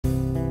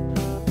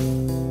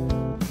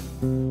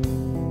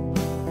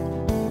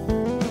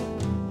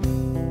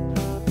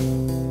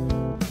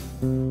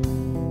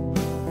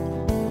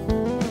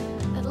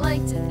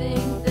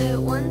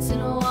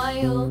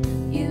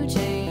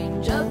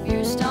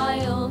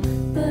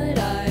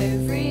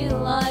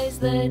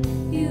that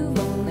you've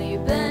only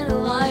been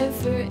alive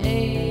for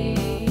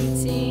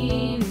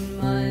 18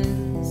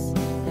 months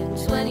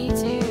and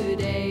 22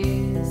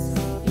 days.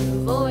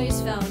 You've always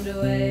found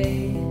a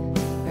way,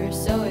 or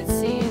so it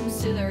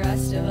seems to the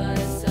rest of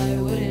us. I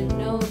wouldn't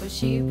know, but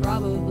she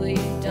probably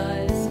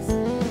does.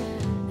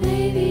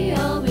 Maybe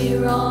I'll be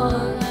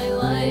wrong.